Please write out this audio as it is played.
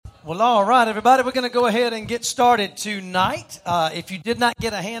Well, all right, everybody, we're going to go ahead and get started tonight. If you did not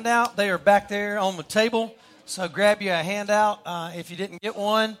get a handout, they are back there on the table. So grab you a handout if you didn't get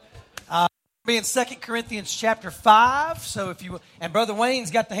one. Be in 2 Corinthians chapter 5. So if you and Brother Wayne's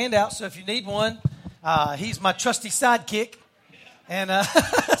got the handout. So if you need one, he's my trusty sidekick. And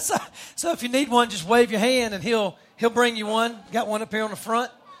so if you need one, just wave your hand and he'll bring you one. Got one up here on the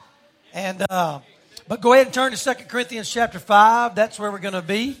front. And but go ahead and turn to 2 Corinthians chapter 5. That's where we're going to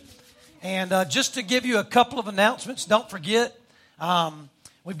be. And just to give you a couple of announcements, don't forget,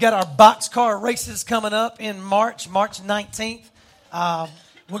 we've got our boxcar races coming up in March 19th.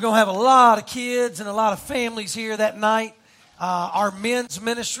 We're going to have a lot of kids and a lot of families here that night. Our men's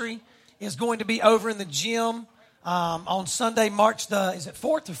ministry is going to be over in the gym on Sunday, is it 4th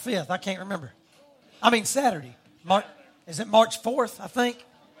or 5th? I can't remember. Saturday. Is it March 4th, I think?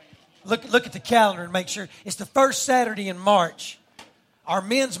 Look at the calendar and make sure. It's the first Saturday in March. Our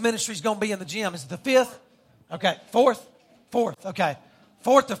men's ministry is going to be in the gym. Is it the 5th? Okay. 4th? 4th. Okay.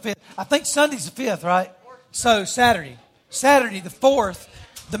 4th or 5th. I think Sunday's the 5th, right? So Saturday the 4th,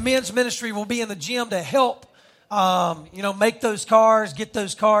 the men's ministry will be in the gym to help, make those cars, get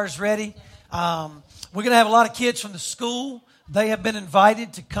those cars ready. We're going to have a lot of kids from the school. They have been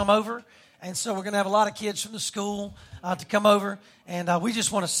invited to come over. And so we're going to have a lot of kids from the school to come over. And we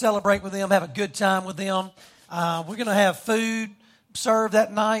just want to celebrate with them, have a good time with them. We're going to have food served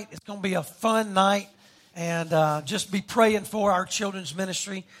that night. It's going to be a fun night. And just be praying for our children's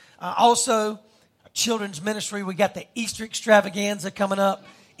ministry. Also, children's ministry, we got the Easter extravaganza coming up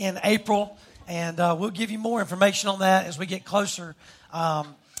in April. And we'll give you more information on that as we get closer.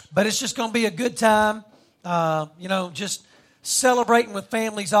 But it's just going to be a good time, just celebrating with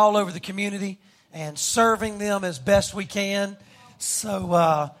families all over the community and serving them as best we can.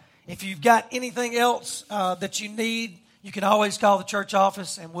 So if you've got anything else that you need, you can always call the church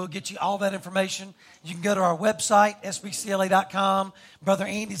office and we'll get you all that information. You can go to our website, sbcla.com. Brother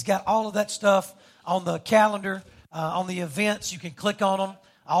Andy's got all of that stuff on the calendar, on the events. You can click on them.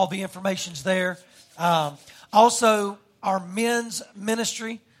 All the information's there. Also, our men's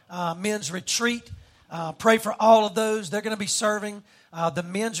ministry, men's retreat. Pray for all of those. They're going to be serving. The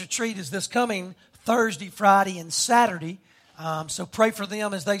men's retreat is this coming Thursday, Friday, and Saturday. So pray for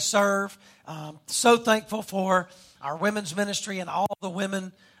them as they serve. So thankful for our women's ministry and all the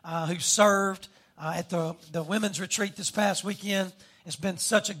women who served at the women's retreat this past weekend. It's been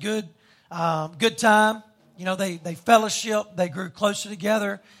such a good time. They fellowship, they grew closer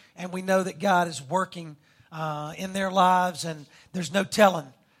together, and we know that God is working in their lives, and there's no telling,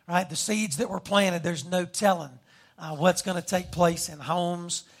 right? The seeds that were planted, there's no telling what's going to take place in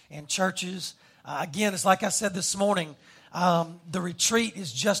homes and churches. Again, it's like I said this morning, the retreat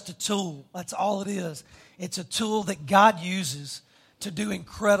is just a tool. That's all it is. It's a tool that God uses to do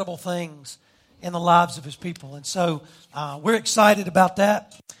incredible things in the lives of His people. And so we're excited about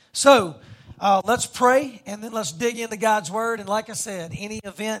that. So let's pray, and then let's dig into God's Word. And like I said, any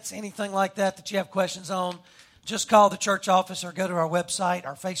events, anything like that you have questions on, just call the church office or go to our website,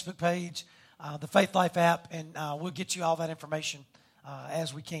 our Facebook page, the Faith Life app, and we'll get you all that information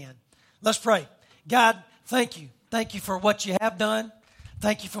as we can. Let's pray. God, thank you. Thank you for what you have done.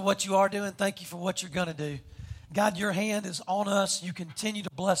 Thank you for what you are doing. Thank you for what you're going to do. God, your hand is on us. You continue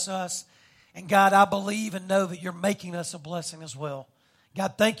to bless us. And God, I believe and know that you're making us a blessing as well.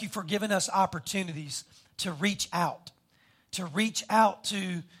 God, thank you for giving us opportunities to reach out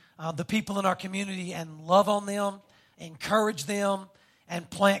to the people in our community and love on them, encourage them, and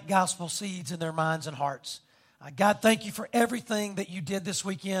plant gospel seeds in their minds and hearts. God, thank you for everything that you did this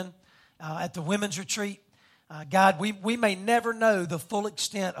weekend at the women's retreat. God, we may never know the full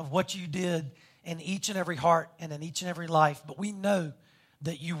extent of what you did in each and every heart and in each and every life, but we know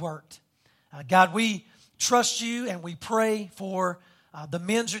that you worked. God, we trust you and we pray for the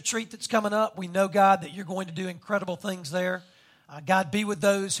men's retreat that's coming up. We know, God, that you're going to do incredible things there. God, be with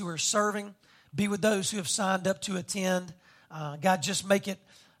those who are serving. Be with those who have signed up to attend. God, just make it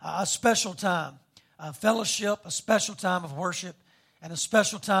a special time, a fellowship, a special time of worship, and a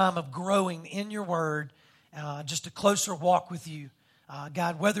special time of growing in your word, just a closer walk with you.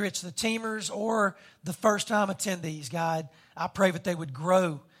 God, whether it's the teamers or the first-time attendees, God, I pray that they would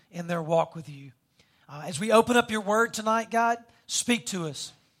grow in their walk with you. As we open up your word tonight, God, speak to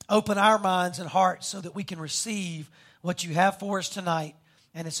us. Open our minds and hearts so that we can receive what you have for us tonight.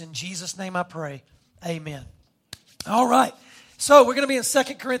 And it's in Jesus' name I pray. Amen. All right. So we're going to be in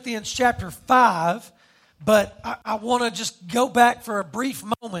 2 Corinthians chapter 5, but I want to just go back for a brief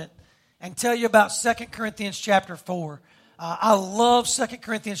moment and tell you about 2 Corinthians chapter 4. I love 2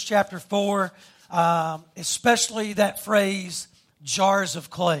 Corinthians chapter 4, especially that phrase, jars of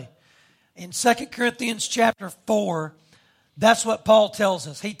clay. In 2 Corinthians chapter 4, that's what Paul tells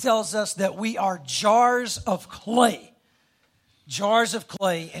us. He tells us that we are jars of clay. Jars of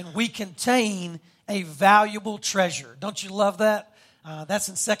clay, and we contain a valuable treasure. Don't you love that? That's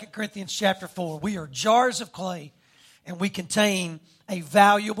in 2 Corinthians chapter 4. We are jars of clay, and we contain a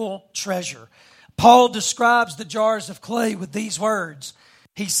valuable treasure. Paul describes the jars of clay with these words.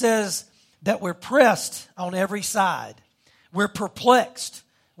 He says that we're pressed on every side. We're perplexed.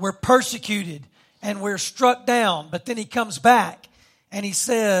 We're persecuted. And we're struck down. But then he comes back and he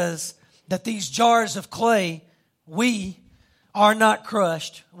says that these jars of clay, we are not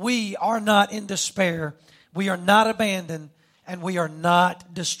crushed. We are not in despair. We are not abandoned. And we are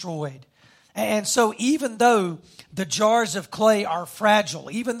not destroyed. And so even though the jars of clay are fragile,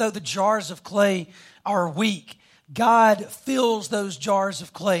 even though the jars of clay are weak, God fills those jars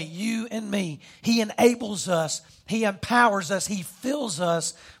of clay, you and me. He enables us. He empowers us. He fills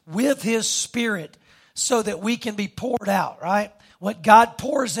us with His Spirit so that we can be poured out, right? What God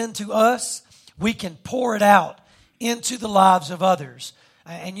pours into us, we can pour it out into the lives of others.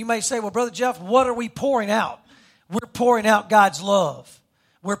 And you may say, well, Brother Jeff, what are we pouring out? We're pouring out God's love.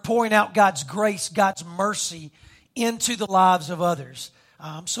 We're pouring out God's grace, God's mercy into the lives of others.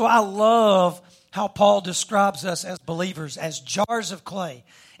 So I love how Paul describes us as believers, as jars of clay.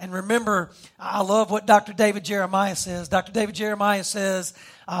 And remember, I love what Dr. David Jeremiah says. Dr. David Jeremiah says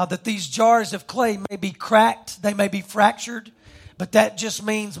that these jars of clay may be cracked, they may be fractured, but that just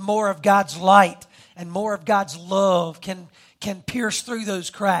means more of God's light and more of God's love can pierce through those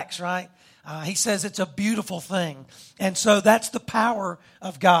cracks, right? He says it's a beautiful thing. And so that's the power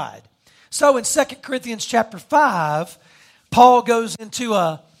of God. So in 2 Corinthians chapter 5, Paul goes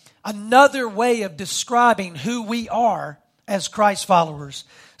into another way of describing who we are as Christ followers.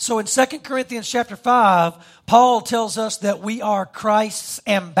 So in 2 Corinthians chapter 5, Paul tells us that we are Christ's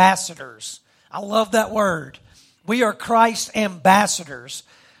ambassadors. I love that word. We are Christ's ambassadors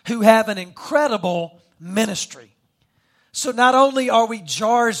who have an incredible ministry. So not only are we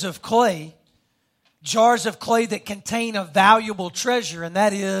jars of clay that contain a valuable treasure, and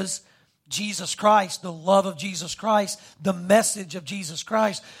that is Jesus Christ, the love of Jesus Christ, the message of Jesus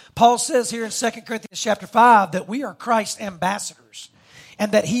Christ. Paul says here in 2 Corinthians chapter 5 that we are Christ's ambassadors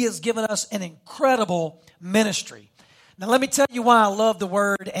and that He has given us an incredible ministry. Now let me tell you why I love the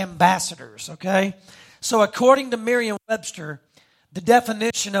word ambassadors, okay? So according to Merriam-Webster, the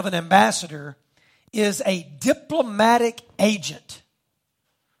definition of an ambassador is a diplomatic agent.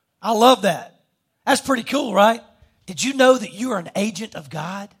 I love that. That's pretty cool, right? Did you know that you are an agent of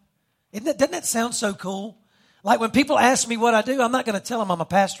God? Doesn't that sound so cool? Like when people ask me what I do, I'm not going to tell them I'm a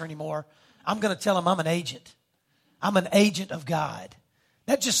pastor anymore. I'm going to tell them I'm an agent. I'm an agent of God.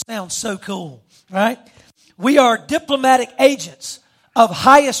 That just sounds so cool, right? We are diplomatic agents of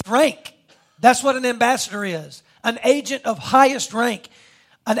highest rank. That's what an ambassador is. An agent of highest rank.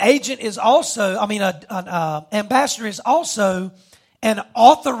 An agent is also, an ambassador is also an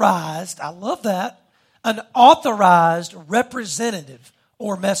authorized, I love that, an authorized representative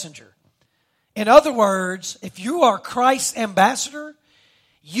or messenger. In other words, if you are Christ's ambassador,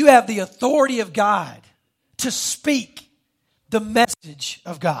 you have the authority of God to speak the message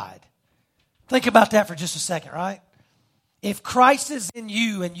of God. Think about that for just a second, right? If Christ is in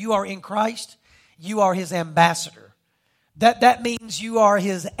you and you are in Christ, you are His ambassador. That means you are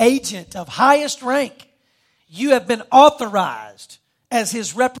His agent of highest rank. You have been authorized as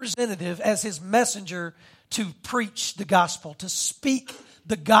His representative, as His messenger to preach the gospel, to speak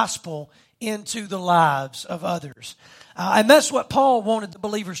the gospel into the lives of others. And that's what Paul wanted the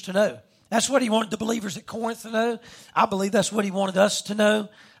believers to know. That's what he wanted the believers at Corinth to know. I believe that's what he wanted us to know.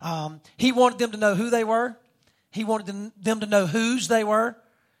 He wanted them to know who they were. He wanted them to know whose they were.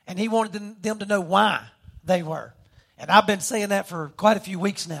 And he wanted them to know why they were. And I've been saying that for quite a few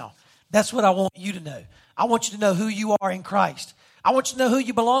weeks now. That's what I want you to know. I want you to know who you are in Christ. I want you to know who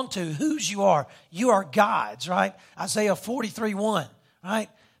you belong to, whose you are. You are God's, right? Isaiah 43:1, right?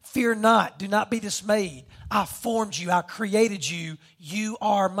 Fear not, do not be dismayed. I formed you, I created you. You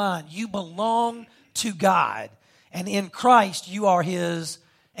are mine. You belong to God. And in Christ, you are His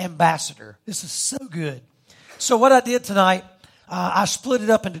ambassador. This is so good. So what I did tonight, I split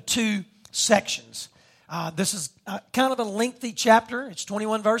it up into two sections. This is kind of a lengthy chapter. It's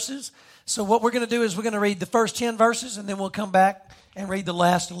 21 verses. So what we're going to do is we're going to read the first 10 verses, and then we'll come back and read the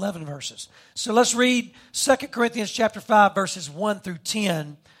last 11 verses. So let's read 2 Corinthians chapter 5, verses 1 through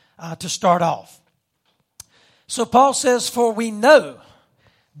 10 to start off. So Paul says, "For we know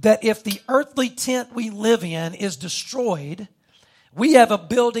that if the earthly tent we live in is destroyed, we have a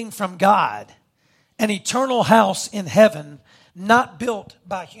building from God, an eternal house in heaven, not built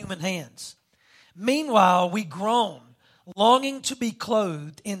by human hands. Meanwhile, we groan, longing to be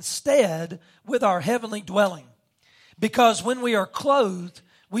clothed instead with our heavenly dwelling. Because when we are clothed,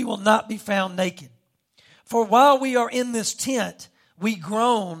 we will not be found naked. For while we are in this tent, we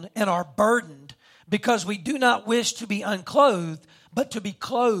groan and are burdened, because we do not wish to be unclothed, but to be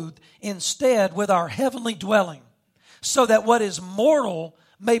clothed instead with our heavenly dwelling, so that what is mortal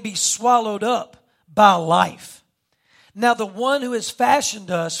may be swallowed up by life. Now the one who has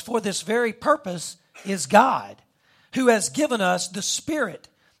fashioned us for this very purpose is God, who has given us the Spirit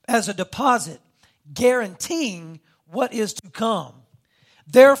as a deposit, guaranteeing what is to come.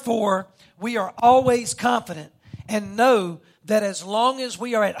 Therefore, we are always confident and know that as long as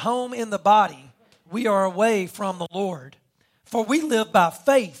we are at home in the body, we are away from the Lord. For we live by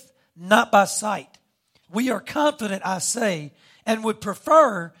faith, not by sight. We are confident, I say, and would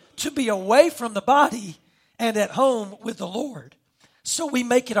prefer to be away from the body and at home with the Lord. So we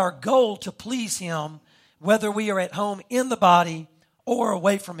make it our goal to please Him, whether we are at home in the body or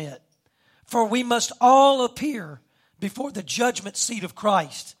away from it. For we must all appear before the judgment seat of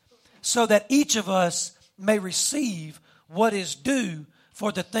Christ, so that each of us may receive what is due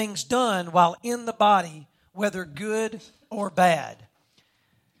for the things done while in the body, whether good or bad.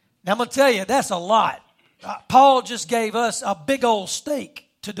 Now I'm going to tell you, that's a lot. Paul just gave us a big old steak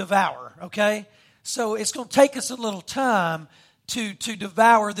to devour, okay? So it's going to take us a little time to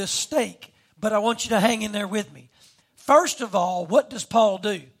devour this steak, but I want you to hang in there with me. First of all, what does Paul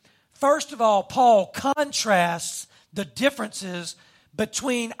do? First of all, Paul contrasts the differences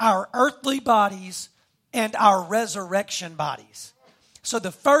between our earthly bodies and our resurrection bodies. So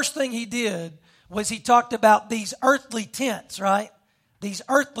the first thing he did was he talked about these earthly tents, right? These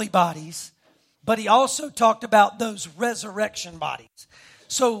earthly bodies, but he also talked about those resurrection bodies.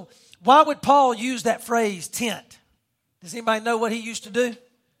 So why would Paul use that phrase tent? Does anybody know what he used to do?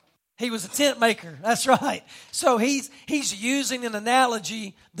 He was a tent maker. That's right. So he's using an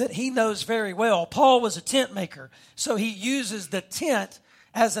analogy that he knows very well. Paul was a tent maker. So he uses the tent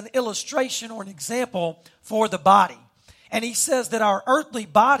as an illustration or an example for the body. And he says that our earthly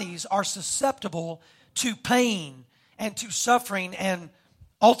bodies are susceptible to pain and to suffering and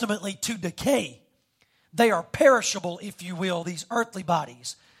ultimately to decay. They are perishable, if you will, these earthly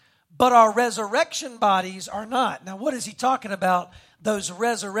bodies. But our resurrection bodies are not. Now, what is he talking about, those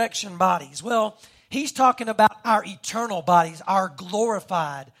resurrection bodies? Well, he's talking about our eternal bodies, our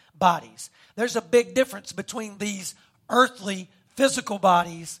glorified bodies. There's a big difference between these earthly physical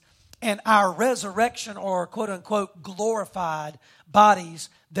bodies and our resurrection or quote-unquote glorified bodies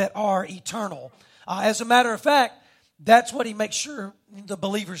that are eternal. As a matter of fact, that's what he makes sure the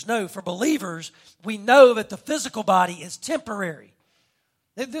believers know. For believers, we know that the physical body is temporary.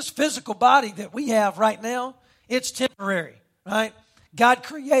 This physical body that we have right now, it's temporary, right? God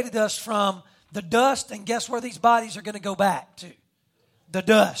created us from the dust, and guess where these bodies are going to go back to? The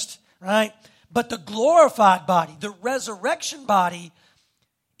dust, right? But the glorified body, the resurrection body,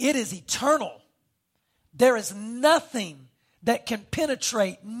 it is eternal. There is nothing that can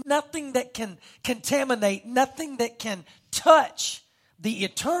penetrate, nothing that can contaminate, nothing that can touch the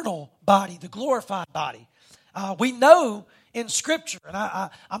eternal body, the glorified body. We know in Scripture, and I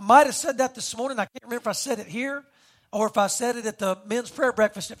might have said that this morning. I can't remember if I said it here or if I said it at the men's prayer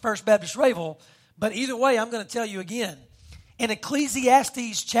breakfast at First Baptist Rayville. But either way, I'm going to tell you again. In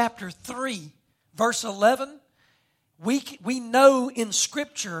Ecclesiastes chapter 3, verse 11, we know in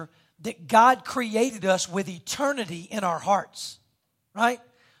Scripture that God created us with eternity in our hearts, right?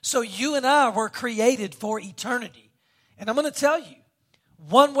 So you and I were created for eternity. And I'm going to tell you,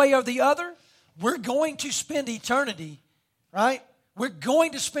 one way or the other, we're going to spend eternity, right? We're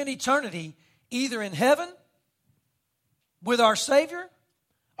going to spend eternity either in heaven with our Savior,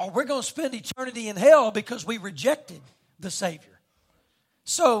 or we're going to spend eternity in hell because we rejected the Savior.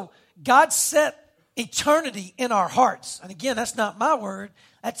 So God set eternity in our hearts. And again, that's not my word.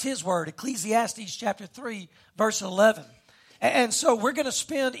 That's His word. Ecclesiastes chapter 3, verse 11. And so we're going to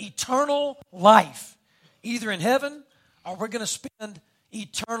spend eternal life either in heaven or we're going to spend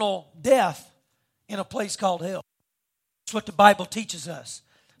eternal death in a place called hell. That's what the Bible teaches us.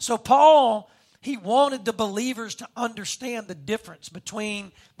 So Paul, he wanted the believers to understand the difference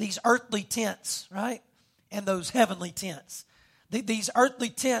between these earthly tents, right, and those heavenly tents. These earthly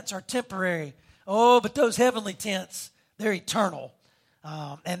tents are temporary. Oh, but those heavenly tents, they're eternal.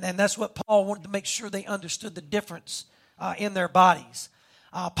 And that's what Paul wanted to make sure they understood the difference in their bodies.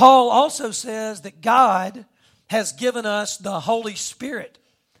 Paul also says that God has given us the Holy Spirit.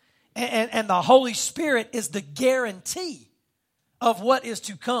 And the Holy Spirit is the guarantee of what is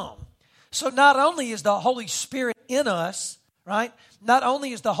to come. So not only is the Holy Spirit in us, right? Not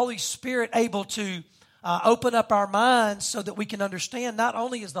only is the Holy Spirit able to open up our minds so that we can understand, not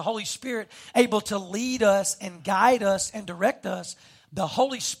only is the Holy Spirit able to lead us and guide us and direct us, the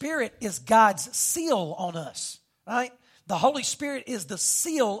Holy Spirit is God's seal on us, right? The Holy Spirit is the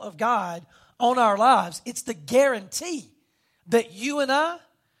seal of God on our lives. It's the guarantee that you and I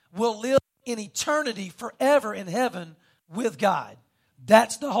will live in eternity forever in heaven with God.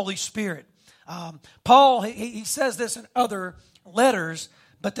 That's the Holy Spirit. Paul, he says this in other letters,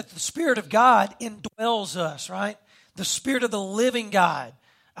 but that the Spirit of God indwells us, right? The Spirit of the living God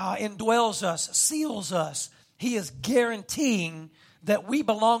indwells us, seals us. He is guaranteeing that we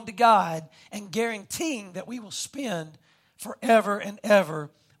belong to God and guaranteeing that we will spend forever and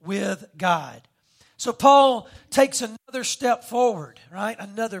ever with God. So Paul takes another step forward, right?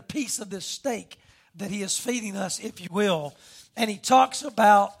 Another piece of this steak that he is feeding us, if you will. And he talks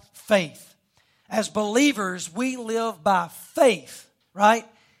about faith. As believers, we live by faith, right?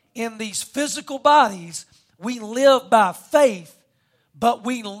 In these physical bodies, we live by faith, but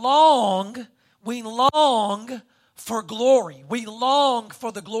we long for glory. We long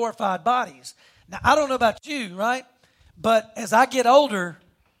for the glorified bodies. Now, I don't know about you, right? But as I get older,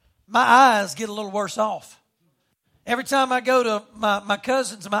 my eyes get a little worse off. Every time I go to my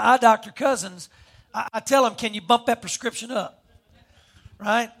cousins, my eye doctor cousins, I tell them, can you bump that prescription up?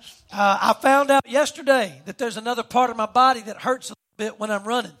 Right? I found out yesterday that there's another part of my body that hurts a little bit when I'm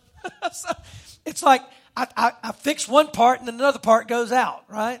running. So it's like I fix one part and then another part goes out,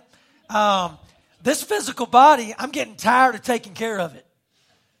 right? This physical body, I'm getting tired of taking care of it.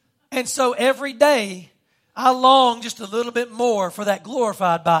 And so every day, I long just a little bit more for that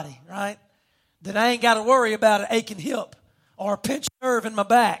glorified body, right? That I ain't got to worry about an aching hip or a pinched nerve in my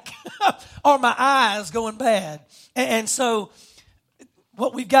back or my eyes going bad. And so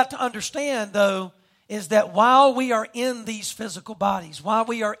what we've got to understand, though, is that while we are in these physical bodies, while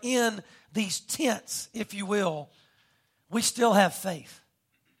we are in these tents, if you will, we still have faith.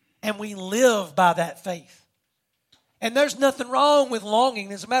 And we live by that faith. And there's nothing wrong with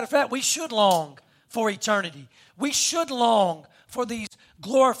longing. As a matter of fact, we should long for eternity. We should long for these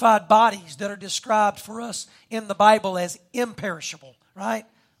glorified bodies that are described for us in the Bible as imperishable, right?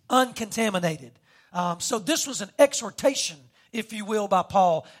 Uncontaminated. So this was an exhortation, if you will, by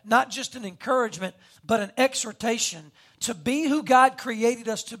Paul. Not just an encouragement, but an exhortation to be who God created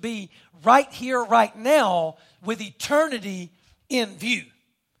us to be right here, right now, with eternity in view,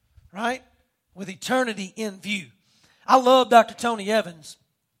 right? With eternity in view. I love Dr. Tony Evans.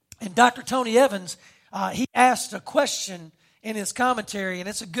 And Dr. Tony Evans, he asked a question in his commentary, and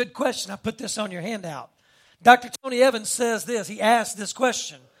it's a good question. I put this on your handout. Dr. Tony Evans says this. He asked this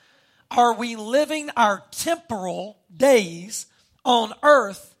question: are we living our temporal days on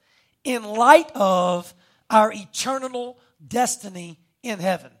earth in light of our eternal destiny in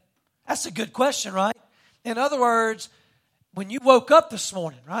heaven? That's a good question, right? In other words, when you woke up this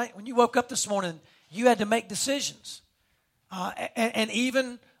morning, right? When you woke up this morning, you had to make decisions. And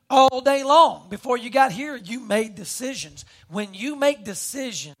even all day long, before you got here, you made decisions. When you make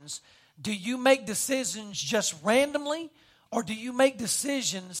decisions, do you make decisions just randomly, or do you make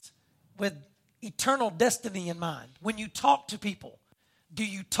decisions with eternal destiny in mind? When you talk to people, do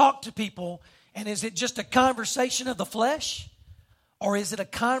you talk to people, and is it just a conversation of the flesh, or is it a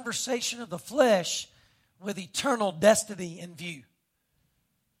conversation of the flesh with eternal destiny in view?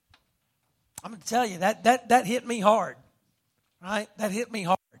 I'm going to tell you, that hit me hard, right? That hit me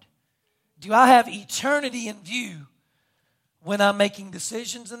hard. Do I have eternity in view when I'm making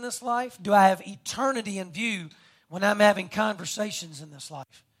decisions in this life? Do I have eternity in view when I'm having conversations in this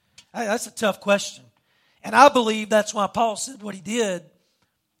life? Hey, that's a tough question. And I believe that's why Paul said what he did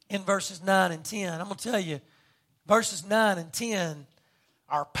in verses 9 and 10. I'm going to tell you, verses 9 and 10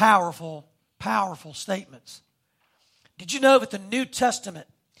 are powerful, powerful statements. Did you know that the New Testament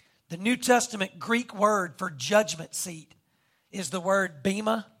Greek word for judgment seat is the word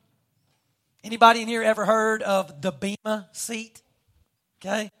bema? Anybody in here ever heard of the bema seat?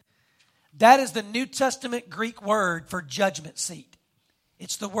 Okay. That is the New Testament Greek word for judgment seat.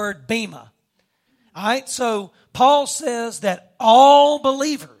 It's the word bema. All right. So Paul says that all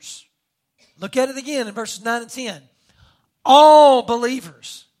believers, look at it again in verses 9 and 10. All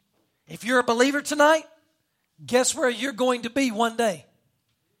believers. If you're a believer tonight, guess where you're going to be one day?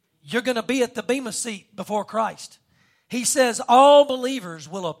 You're going to be at the bema seat before Christ. He says all believers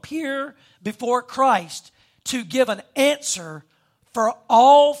will appear before Christ to give an answer for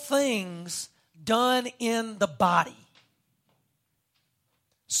all things done in the body.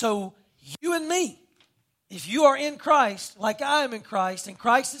 So you and me, if you are in Christ like I am in Christ, and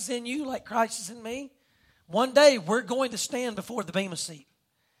Christ is in you like Christ is in me, One day we're going to stand before the Bema seat,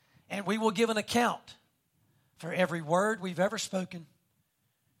 and we will give an account for every word we've ever spoken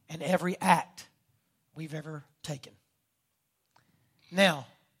and every act we've ever taken. Now,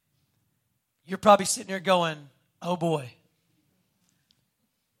 you're probably sitting there going, oh boy.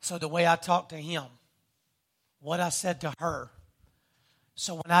 So the way I talked to him, what I said to her.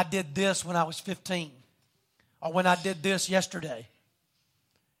 So when I did this when I was 15, or when I did this yesterday,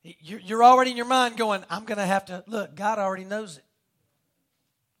 you're already in your mind going, I'm going to have to, look, God already knows it.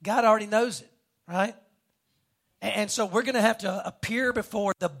 God already knows it, right? And so we're going to have to appear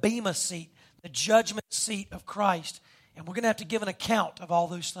before the Bema seat, the judgment seat of Christ, and we're going to have to give an account of all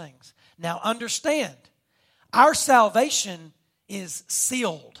those things. Now understand, our salvation is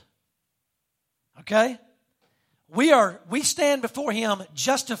sealed. Okay? We stand before Him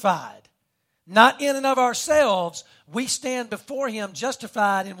justified. Not in and of ourselves. We stand before Him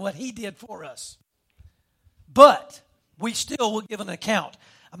justified in what He did for us. But we still will give an account.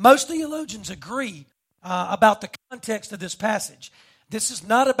 Most theologians agree about the context of this passage. This is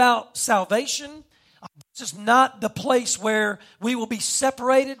not about salvation. This is not the place where we will be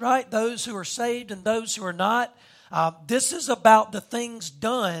separated, right? Those who are saved and those who are not. This is about the things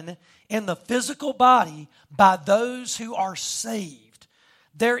done in the physical body by those who are saved.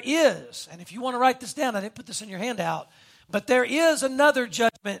 There is, and if you want to write this down, I didn't put this in your handout, but there is another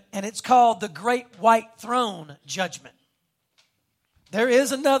judgment, and it's called the Great White Throne Judgment. There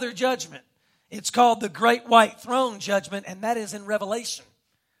is another judgment. It's called the Great White Throne Judgment, and that is in Revelation,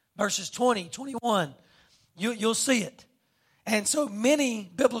 verses 20, 21. You'll see it. And so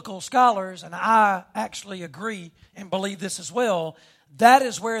many biblical scholars, and I actually agree and believe this as well, that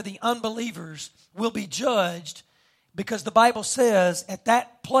is where the unbelievers will be judged, because the Bible says at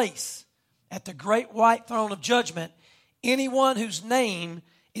that place, at the Great White Throne of Judgment, anyone whose name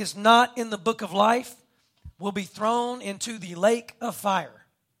is not in the book of life will be thrown into the lake of fire.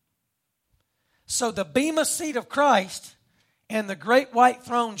 So the Bema seat of Christ and the Great White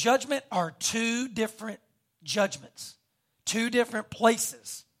Throne Judgment are two different judgments, two different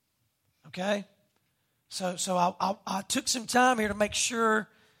places. Okay? So I took some time here to make sure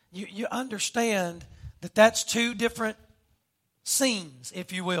you understand that that's two different scenes,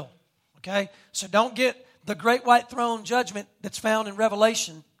 if you will. Okay? So don't get the Great White Throne Judgment that's found in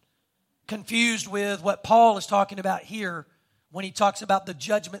Revelation confused with what Paul is talking about here when he talks about the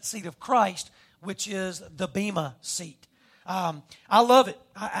judgment seat of Christ, which is the Bema seat. I love it,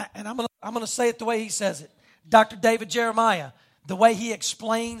 and I'm going to say it the way he says it. Dr. David Jeremiah, the way he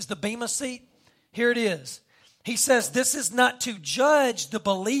explains the Bema seat, here it is. He says, this is not to judge the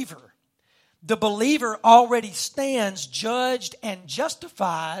believer. The believer already stands judged and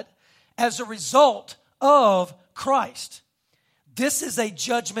justified as a result of Christ. This is a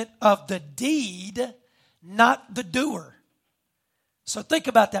judgment of the deed, not the doer. So think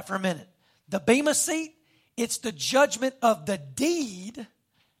about that for a minute. The Bema seat, it's the judgment of the deed,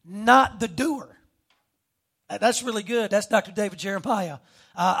 not the doer. That's really good. That's Dr. David Jeremiah.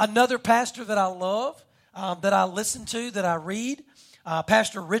 Another pastor that I love, that I listen to, that I read,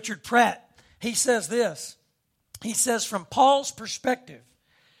 Pastor Richard Pratt, he says this. He says, from Paul's perspective,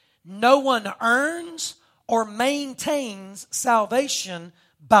 no one earns or maintains salvation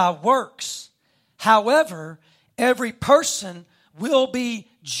by works. However, every person will be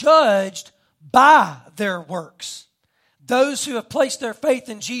judged by their works. Those who have placed their faith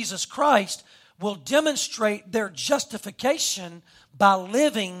in Jesus Christ will demonstrate their justification by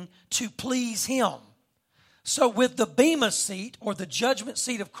living to please Him. So with the Bema seat, or the judgment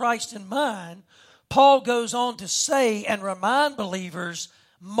seat of Christ in mind, Paul goes on to say and remind believers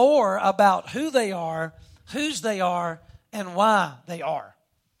more about who they are, whose they are, and why they are.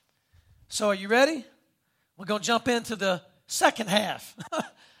 So are you ready? We're going to jump into the second half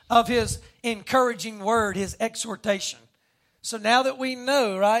of his encouraging word, his exhortation. So now that we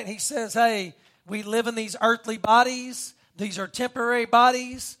know, right, he says, hey, we live in these earthly bodies. These are temporary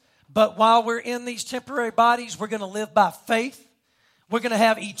bodies. But while we're in these temporary bodies, we're going to live by faith. We're going to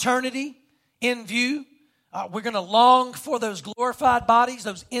have eternity in view. We're going to long for those glorified bodies,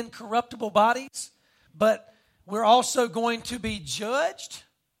 those incorruptible bodies. But we're also going to be judged,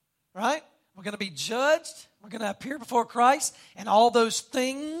 right? We're going to be judged. We're going to appear before Christ. And all those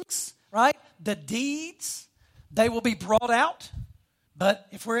things, right, the deeds, they will be brought out. But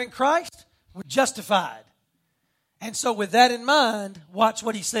if we're in Christ, we're justified. And so with that in mind, watch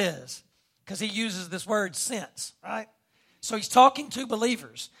what he says, because he uses this word since, right? So he's talking to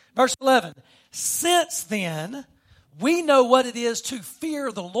believers. Verse 11, since then we know what it is to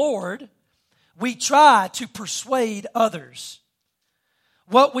fear the Lord, we try to persuade others.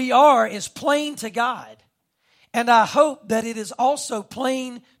 What we are is plain to God. And I hope that it is also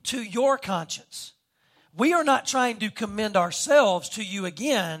plain to your conscience. We are not trying to commend ourselves to you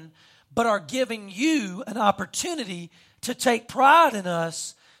again, but are giving you an opportunity to take pride in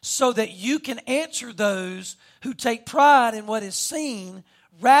us so that you can answer those who take pride in what is seen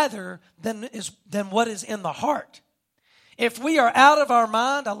rather than what is in the heart. If we are out of our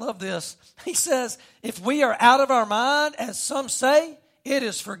mind, I love this. He says, if we are out of our mind, as some say, it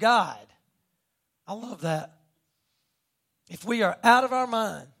is for God. I love that. If we are out of our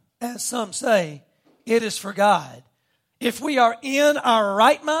mind, as some say, it is for God. If we are in our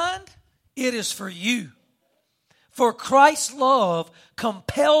right mind, it is for you. For Christ's love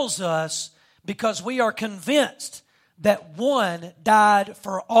compels us because we are convinced that one died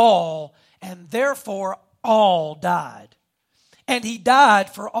for all, and therefore all died. And he died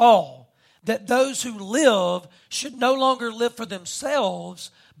for all, that those who live should no longer live for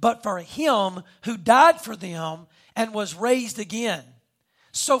themselves, but for him who died for them and was raised again.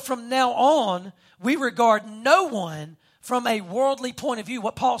 So from now on, we regard no one from a worldly point of view.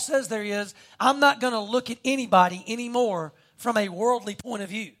 What Paul says there is, I'm not going to look at anybody anymore from a worldly point of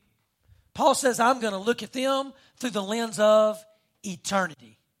view. Paul says, I'm going to look at them through the lens of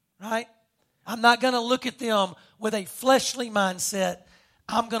eternity, right? I'm not going to look at them with a fleshly mindset.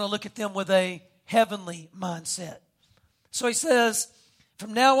 I'm going to look at them with a heavenly mindset. So he says,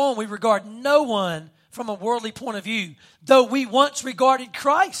 from now on, we regard no one from a worldly point of view. Though we once regarded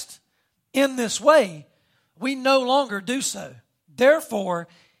Christ in this way, we no longer do so. Therefore,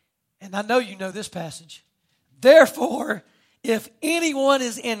 and I know you know this passage, therefore, if anyone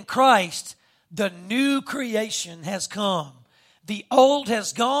is in Christ, the new creation has come. The old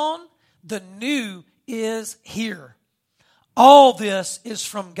has gone, the new is here. All this is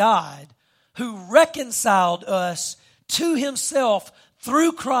from God, who reconciled us to himself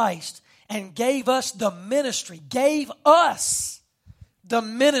through Christ and gave us the ministry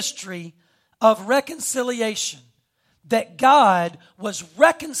of reconciliation, that God was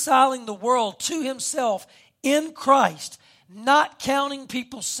reconciling the world to himself in Christ, not counting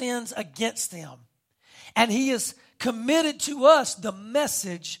people's sins against them. And he has committed to us the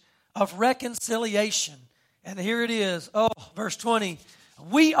message of reconciliation. And here it is. Verse 20.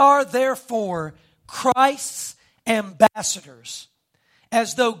 We are therefore Christ's ambassadors,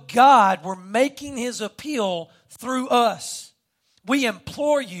 as though God were making his appeal through us. We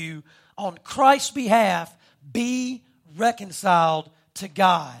implore you on Christ's behalf, be reconciled to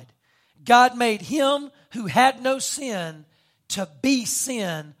God. God made him who had no sin to be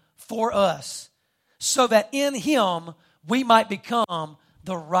sin for us, so that in him we might become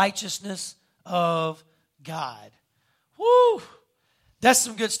the righteousness of God. Woo! That's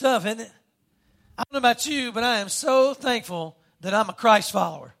some good stuff, isn't it? I don't know about you, but I am so thankful that I'm a Christ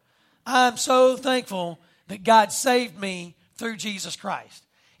follower. I'm so thankful that God saved me through Jesus Christ.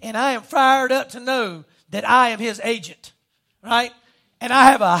 And I am fired up to know that I am his agent, right? And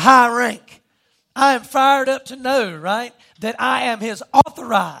I have a high rank. I am fired up to know, right, that I am his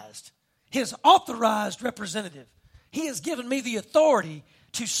authorized representative. He has given me the authority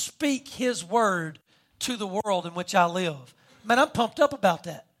to speak his word to the world in which I live. Man, I'm pumped up about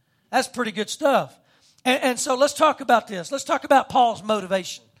that. That's pretty good stuff. And so let's talk about this. Let's talk about Paul's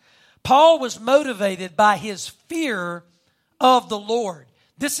motivation. Paul was motivated by his fear of the Lord.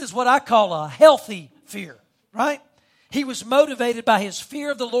 This is what I call a healthy fear, right? He was motivated by his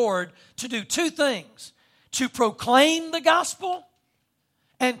fear of the Lord to do two things: to proclaim the gospel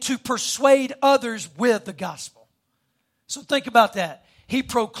and to persuade others with the gospel. So think about that. He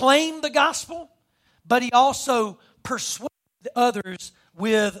proclaimed the gospel, but he also persuaded others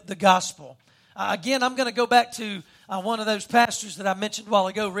with the gospel. Again, I'm going to go back to one of those pastors that I mentioned a while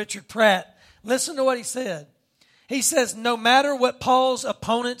ago, Richard Pratt. Listen to what he said. He says, no matter what Paul's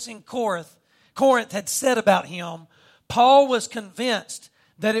opponents in Corinth had said about him, Paul was convinced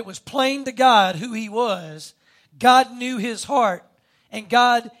that it was plain to God who he was. God knew his heart, and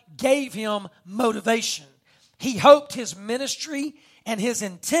God gave him motivation. He hoped his ministry and his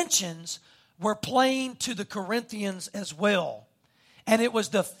intentions were plain to the Corinthians as well. And it was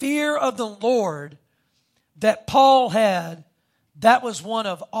the fear of the Lord that Paul had that was one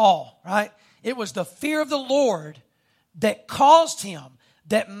of awe, right? It was the fear of the Lord that caused him,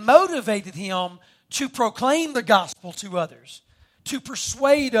 that motivated him to proclaim the gospel to others, to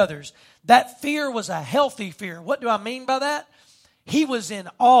persuade others. That fear was a healthy fear. What do I mean by that? He was in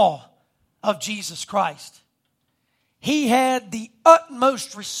awe of Jesus Christ. He had the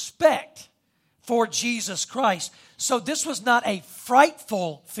utmost respect for Jesus Christ. So this was not a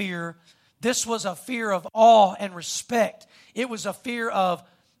frightful fear. This was a fear of awe and respect. It was a fear of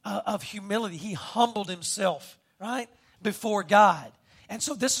humility. He humbled himself right, before God. And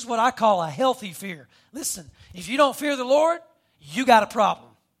so this is what I call a healthy fear. Listen, if you don't fear the Lord, you got a problem.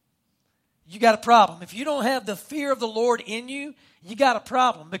 You got a problem. If you don't have the fear of the Lord in you, you got a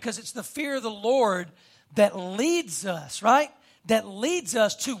problem, because it's the fear of the Lord that leads us, right? That leads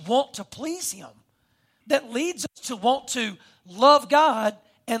us to want to please Him. That leads us to want to love God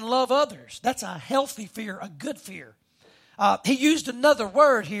and love others. That's a healthy fear, a good fear. He used another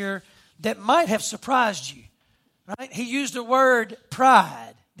word here that might have surprised you, right? He used the word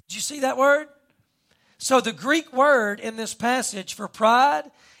pride. Did you see that word? So the Greek word in this passage for pride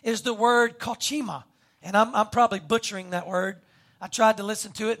is the word kochima. And I'm probably butchering that word. I tried to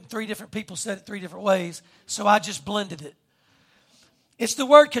listen to it, and 3 different people said it 3 different ways, so I just blended it. It's the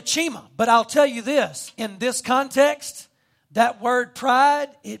word kochima, but I'll tell you this. In this context, that word pride,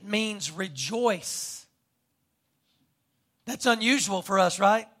 it means rejoice. That's unusual for us,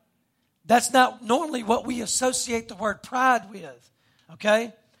 right? That's not normally what we associate the word pride with,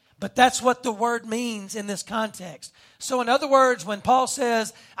 okay? But that's what the word means in this context. So in other words, when Paul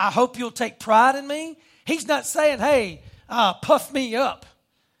says, I hope you'll take pride in me, he's not saying, hey, puff me up.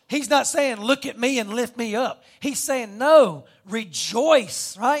 He's not saying, look at me and lift me up. He's saying, no,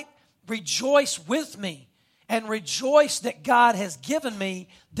 rejoice, right? Rejoice with me, and rejoice that God has given me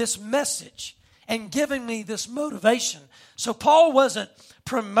this message and given me this motivation. So Paul wasn't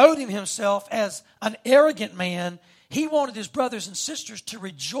promoting himself as an arrogant man. He wanted his brothers and sisters to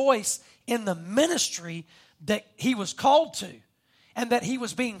rejoice in the ministry that he was called to and that he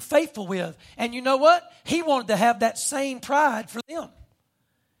was being faithful with. And you know what? He wanted to have that same pride for them.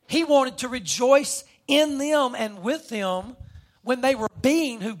 He wanted to rejoice in them and with them when they were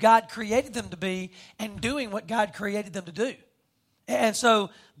being who God created them to be and doing what God created them to do. And so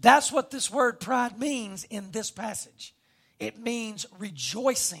that's what this word pride means in this passage. It means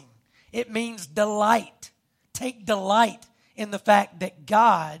rejoicing. It means delight. Take delight in the fact that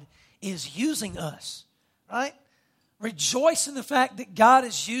God is using us, right? Rejoice in the fact that God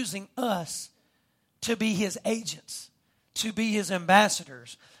is using us to be His agents, to be His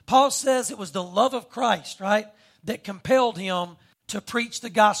ambassadors. Paul says it was the love of Christ, right, that compelled him to preach the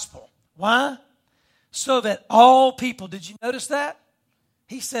gospel. Why? So that all people, did you notice that?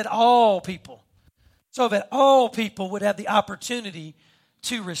 He said all people. So that all people would have the opportunity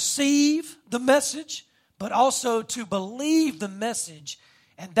to receive the message, but also to believe the message.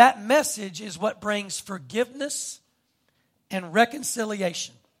 And that message is what brings forgiveness and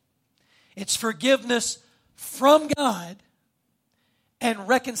reconciliation. It's forgiveness from God and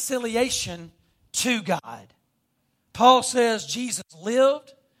reconciliation to God. Paul says Jesus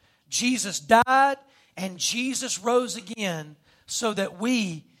lived, Jesus died, and Jesus rose again so that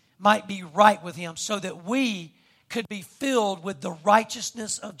we might be right with Him, so that we could be filled with the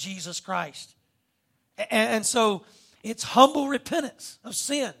righteousness of Jesus Christ. And so it's humble repentance of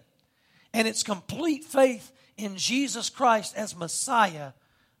sin, and it's complete faith in Jesus Christ as Messiah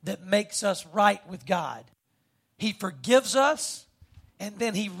that makes us right with God. He forgives us, and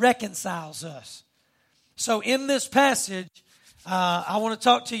then He reconciles us. So in this passage, I want to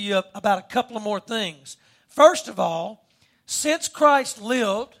talk to you about a couple of more things. First of all, since Christ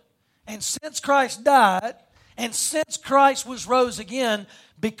lived, and since Christ died, and since Christ was rose again,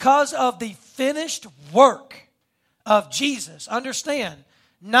 because of the finished work of Jesus, understand,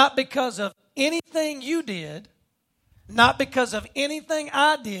 not because of anything you did, not because of anything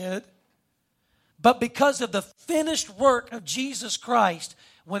I did, but because of the finished work of Jesus Christ.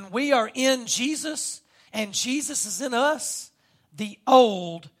 When we are in Jesus and Jesus is in us, the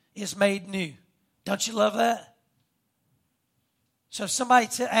old is made new. Don't you love that? So if somebody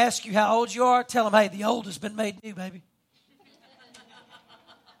asks you how old you are, tell them, hey, the old has been made new, baby.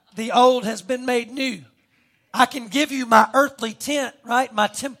 The old has been made new. I can give you my earthly tent, right? My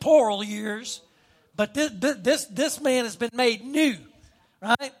temporal years. But this man has been made new,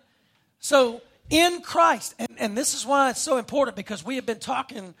 right? So in Christ, and this is why it's so important, because we have been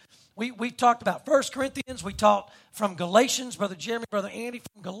talking, we talked about 1 Corinthians, we talked from Galatians, Brother Jeremy, Brother Andy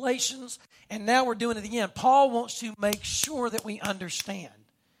from Galatians, and now we're doing it again. Paul wants to make sure that we understand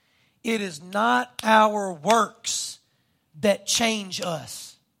it is not our works that change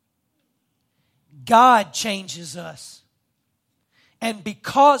us. God changes us. And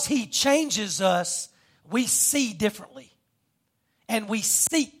because He changes us, we see differently. And we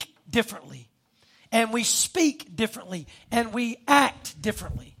seek differently. And we speak differently. And we act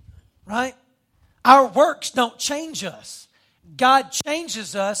differently. Right? Our works don't change us. God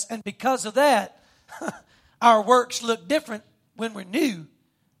changes us, and because of that, our works look different when we're new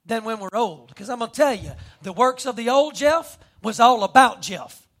than when we're old. Because I'm going to tell you, the works of the old Jeff was all about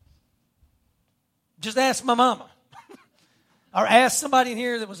Jeff. Just ask my mama. Or ask somebody in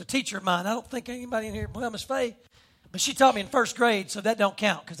here that was a teacher of mine. I don't think anybody in here, well, Miss Faye, but she taught me in first grade, so that don't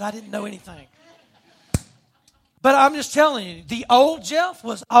count because I didn't know anything. But I'm just telling you, the old Jeff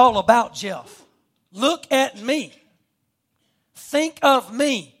was all about Jeff. Look at me. Think of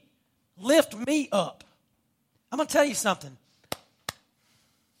me. Lift me up. I'm going to tell you something.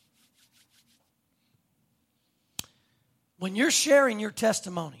 When you're sharing your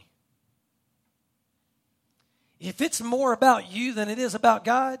testimony, if it's more about you than it is about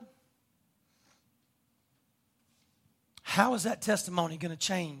God, how is that testimony going to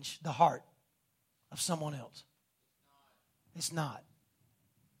change the heart of someone else? It's not.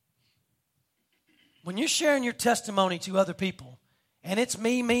 When you're sharing your testimony to other people, and it's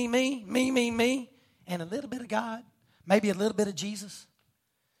me, and a little bit of God, maybe a little bit of Jesus,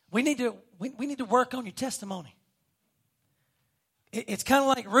 we need to work on your testimony. It's kind of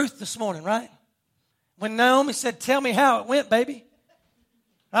like Ruth this morning, right? When Naomi said, tell me how it went, baby.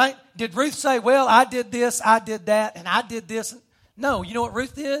 Right? Did Ruth say, well, I did this, I did that, and I did this? No, you know what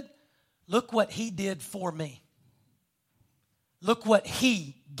Ruth did? Look what he did for me. Look what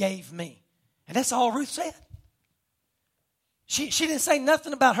he gave me. And that's all Ruth said. She didn't say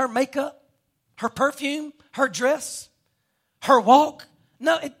nothing about her makeup, her perfume, her dress, her walk.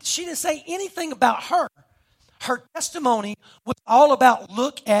 No, she didn't say anything about her. Her testimony was all about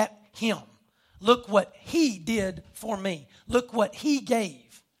look at him. Look what he did for me. Look what he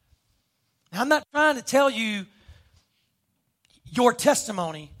gave. Now, I'm not trying to tell you your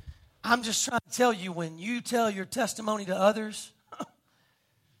testimony. I'm just trying to tell you when you tell your testimony to others,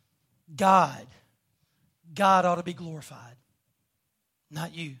 God ought to be glorified.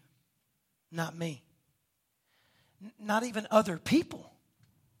 Not you. Not me. Not even other people.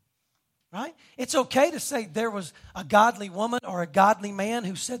 Right? It's okay to say there was a godly woman or a godly man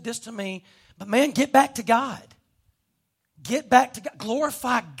who said this to me, but man, get back to God. Get back to God.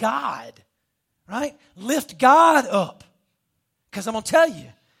 Glorify God. Right? Lift God up. Because I'm going to tell you,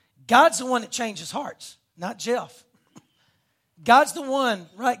 God's the one that changes hearts, not Jeff. God's the one,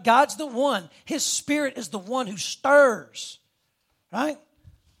 right? God's the one. His Spirit is the one who stirs. Right?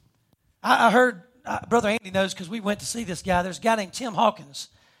 I heard, Brother Andy knows because we went to see this guy. There's a guy named Tim Hawkins.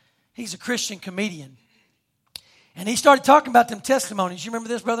 He's a Christian comedian. And he started talking about them testimonies. You remember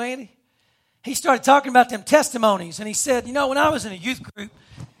this, Brother Andy? He started talking about them testimonies. And he said, you know, when I was in a youth group,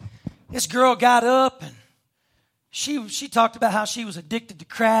 this girl got up and she talked about how she was addicted to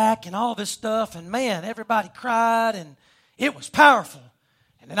crack and all this stuff. And man, everybody cried and it was powerful.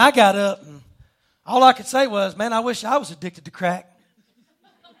 And then I got up and all I could say was, man, I wish I was addicted to crack.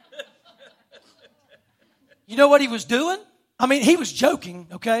 You know what he was doing? I mean, he was joking,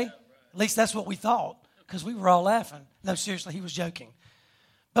 okay? At least that's what we thought because we were all laughing. No, seriously, he was joking.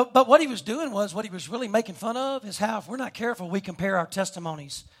 But what he was doing was, what he was really making fun of is how if we're not careful, we compare our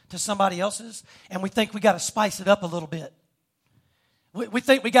testimonies to somebody else's and we think we got to spice it up a little bit. We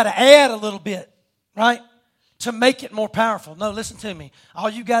think we got to add a little bit, right, to make it more powerful. No, listen to me. All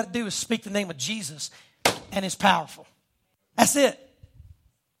you got to do is speak the name of Jesus and it's powerful. That's it.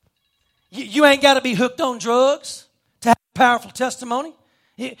 You ain't got to be hooked on drugs to have a powerful testimony.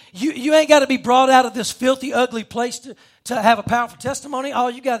 You ain't got to be brought out of this filthy, ugly place to have a powerful testimony. All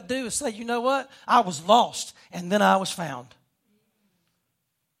you got to do is say, you know what? I was lost, and then I was found.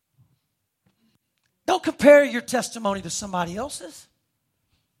 Don't compare your testimony to somebody else's.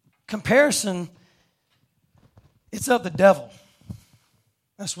 Comparison, it's of the devil.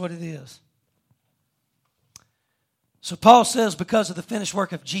 That's what it is. So Paul says, because of the finished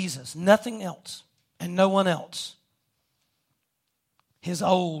work of Jesus, nothing else and no one else. His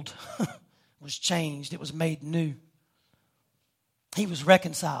old was changed. It was made new. He was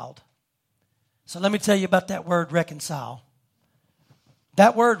reconciled. So let me tell you about that word reconcile.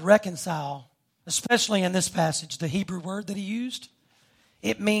 That word reconcile, especially in this passage, the Hebrew word that he used,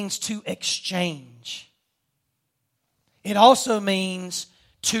 it means to exchange. It also means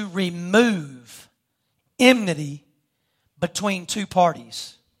to remove enmity between two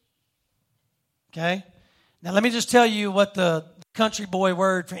parties. Okay? Now let me just tell you what the country boy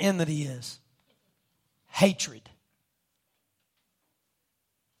word for enmity is. Hatred.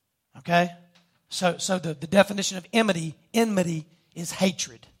 Okay? So the definition of enmity is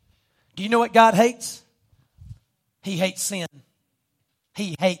hatred. Do you know what God hates? He hates sin.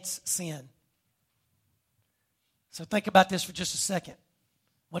 He hates sin. So think about this for just a second.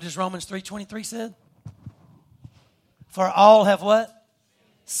 What does Romans 3:23 said? For all have what?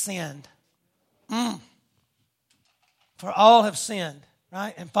 Sinned. For all have sinned,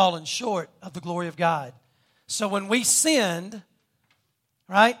 right? And fallen short of the glory of God. So when we sinned,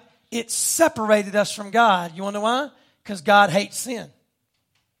 right? it separated us from God. You want to know why? Because God hates sin.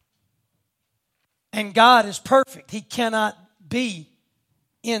 And God is perfect. He cannot be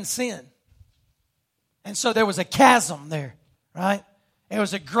in sin. And so there was a chasm there, right? There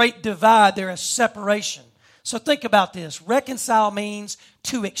was a great divide there, a separation. So think about this. Reconcile means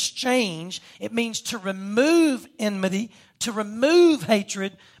to exchange. It means to remove enmity, to remove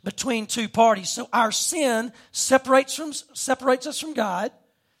hatred between two parties. So our sin separates us from God.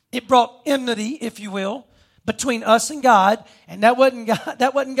 It brought enmity, if you will, between us and God. And that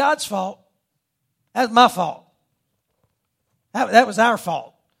wasn't God's fault. That was my fault. That was our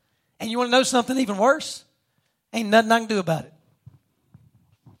fault. And you want to know something even worse? Ain't nothing I can do about it.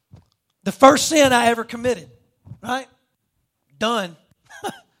 The first sin I ever committed, right? Done.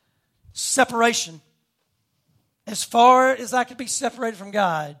 Separation. As far as I could be separated from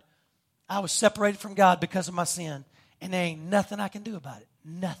God, I was separated from God because of my sin. And there ain't nothing I can do about it.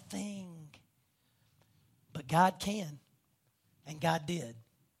 Nothing. But God can. And God did.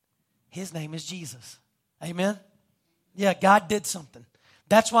 His name is Jesus. Amen? Yeah, God did something.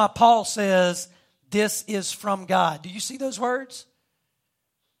 That's why Paul says, this is from God. Do you see those words?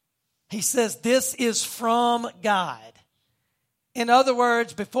 He says, this is from God. In other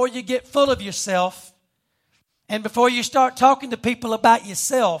words, before you get full of yourself and before you start talking to people about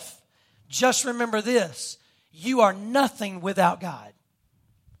yourself, just remember this. You are nothing without God.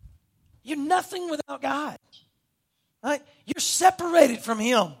 You're nothing without God. Right? You're separated from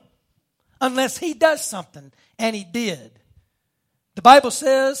Him unless He does something, and He did. The Bible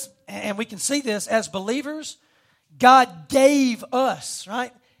says, and we can see this as believers, God gave us,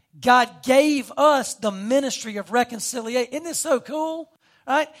 right? God gave us the ministry of reconciliation. Isn't this so cool?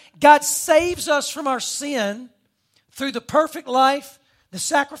 Right? God saves us from our sin through the perfect life, the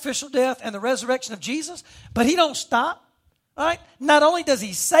sacrificial death, and the resurrection of Jesus. But He don't stop. Right? Not only does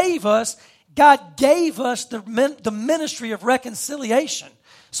He save us, God gave us the ministry of reconciliation.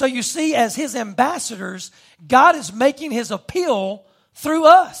 So you see, as His ambassadors, God is making His appeal through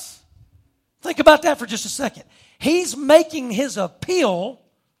us. Think about that for just a second. He's making His appeal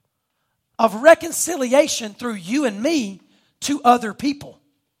of reconciliation through you and me to other people.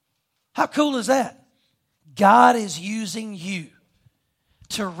 How cool is that? God is using you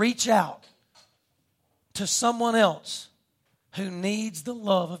to reach out to someone else who needs the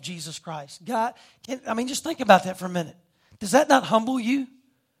love of Jesus Christ. God, just think about that for a minute. Does that not humble you?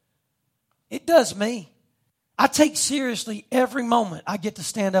 It does me. I take seriously every moment I get to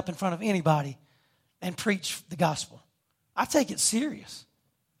stand up in front of anybody and preach the gospel. I take it serious.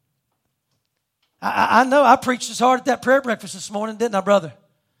 I know I preached as hard at that prayer breakfast this morning, didn't I, brother?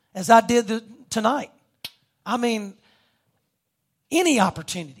 As I did tonight. Any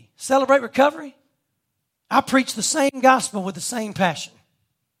opportunity. Celebrate recovery. I preach the same gospel with the same passion.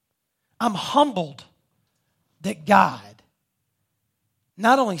 I'm humbled that God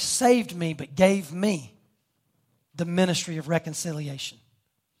not only saved me, but gave me the ministry of reconciliation.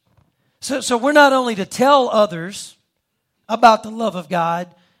 So we're not only to tell others about the love of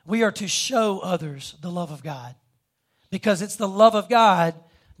God, we are to show others the love of God. Because it's the love of God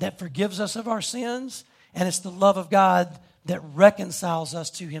that forgives us of our sins, and it's the love of God that reconciles us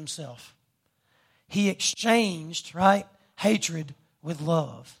to Himself. He exchanged, right, hatred with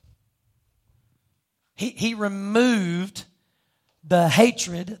love. He removed the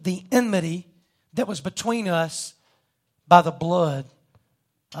hatred, the enmity that was between us by the blood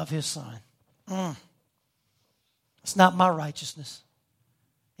of His Son. It's not my righteousness.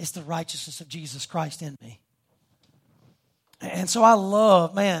 It's the righteousness of Jesus Christ in me. And so I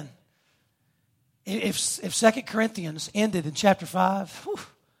love, man, if 2 Corinthians ended in chapter 5,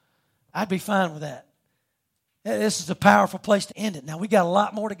 I'd be fine with that. This is a powerful place to end it. Now, we got a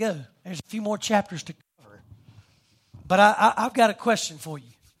lot more to go. There's a few more chapters to cover. But I've got a question for you.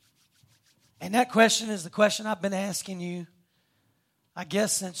 And that question is the question I've been asking you, I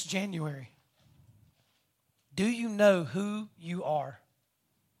guess, since January. Do you know who you are?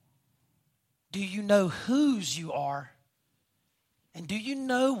 Do you know whose you are? And do you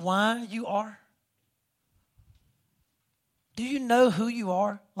know why you are? Do you know who you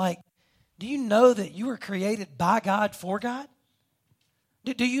are? Do you know that you were created by God for God?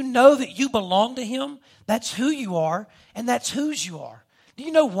 Do you know that you belong to Him? That's who you are, and that's whose you are. Do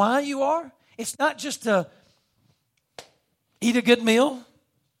you know why you are? It's not just to eat a good meal,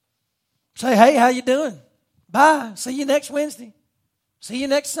 say, hey, how you doing? Bye. See you next Wednesday. See you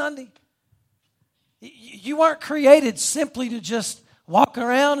next Sunday. You weren't created simply to just walk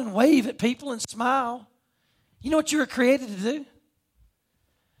around and wave at people and smile. You know what you were created to do?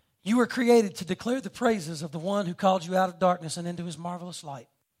 You were created to declare the praises of the one who called you out of darkness and into His marvelous light.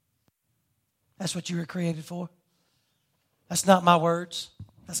 That's what you were created for. That's not my words.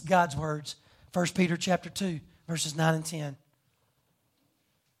 That's God's words. 1 Peter chapter 2, verses 9 and 10.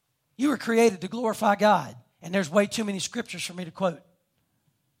 You were created to glorify God. And there's way too many scriptures for me to quote.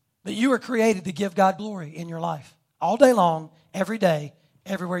 But you were created to give God glory in your life. All day long, every day,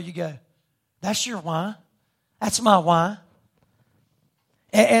 everywhere you go. That's your why. That's my why.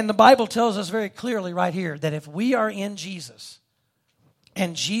 And the Bible tells us very clearly right here that if we are in Jesus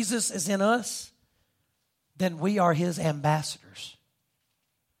and Jesus is in us, then we are His ambassadors.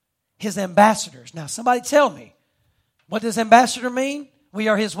 His ambassadors. Now, somebody tell me, what does ambassador mean? We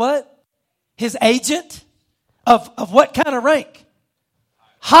are His what? His agent of what kind of rank?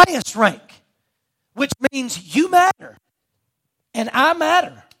 Highest rank. Which means you matter. And I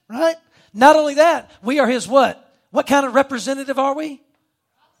matter, right? Not only that, we are His what? What kind of representative are we?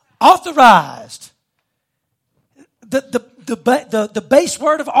 Authorized. The base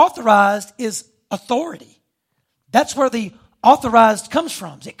word of authorized is authority. That's where the authorized comes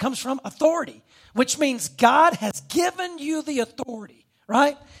from. It comes from authority, which means God has given you the authority,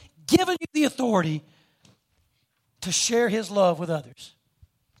 right? Given you the authority to share His love with others,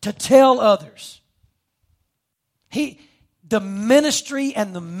 to tell others. The ministry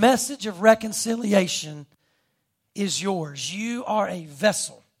and the message of reconciliation is yours. You are a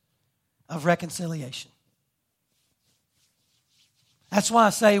vessel of reconciliation. That's why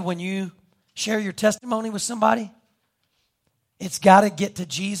I say when you share your testimony with somebody, it's got to get to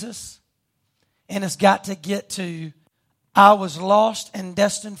Jesus, and it's got to get to, I was lost and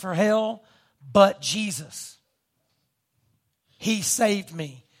destined for hell, but Jesus, He saved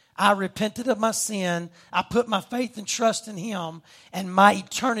me. I repented of my sin. I put my faith and trust in Him, and my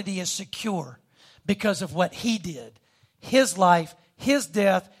eternity is secure because of what He did. His life, His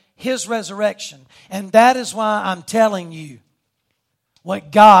death, His resurrection. And that is why I'm telling you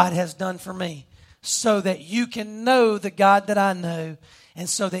what God has done for me, so that you can know the God that I know, and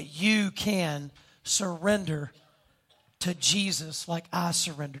so that you can surrender to Jesus like I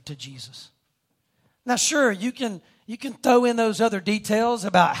surrendered to Jesus. Now, sure, you can throw in those other details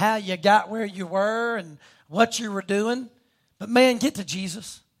about how you got where you were and what you were doing, but man, get to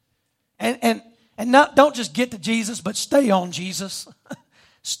Jesus. And don't just get to Jesus, but stay on Jesus.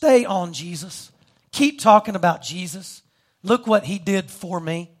 Stay on Jesus. Keep talking about Jesus. Look what He did for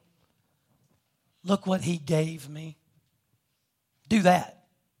me. Look what He gave me. Do that.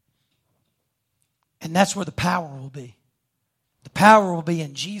 And that's where the power will be. The power will be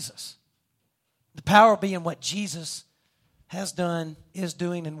in Jesus. The power will be in what Jesus has done, is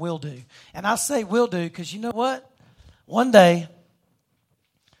doing, and will do. And I say will do because you know what? One day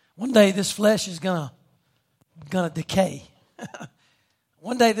this flesh is gonna decay.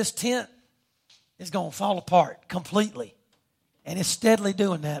 One day this tent is gonna fall apart completely. And it's steadily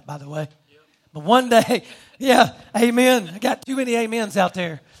doing that, by the way. But one day, yeah, amen. I got too many amens out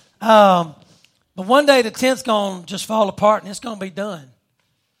there. But one day the tent's going to just fall apart and it's going to be done.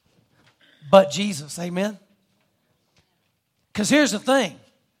 But Jesus, amen. Because here's the thing.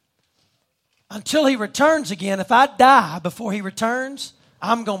 Until He returns again, if I die before He returns,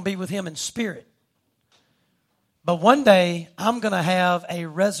 I'm going to be with Him in spirit. But one day, I'm going to have a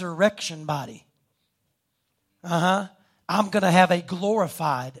resurrection body. I'm going to have a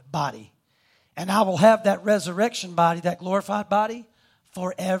glorified body. And I will have that resurrection body, that glorified body,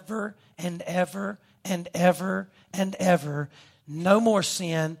 forever and ever and ever and ever. No more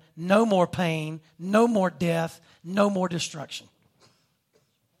sin, no more pain, no more death, no more destruction.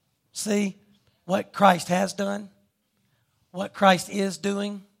 See what Christ has done, what Christ is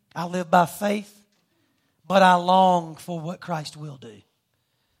doing. I live by faith, but I long for what Christ will do.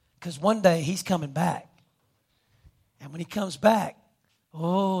 Because one day He's coming back. And when He comes back,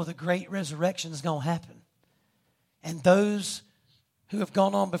 the great resurrection is going to happen. And those who have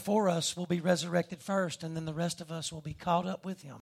gone on before us will be resurrected first, and then the rest of us will be caught up with Him.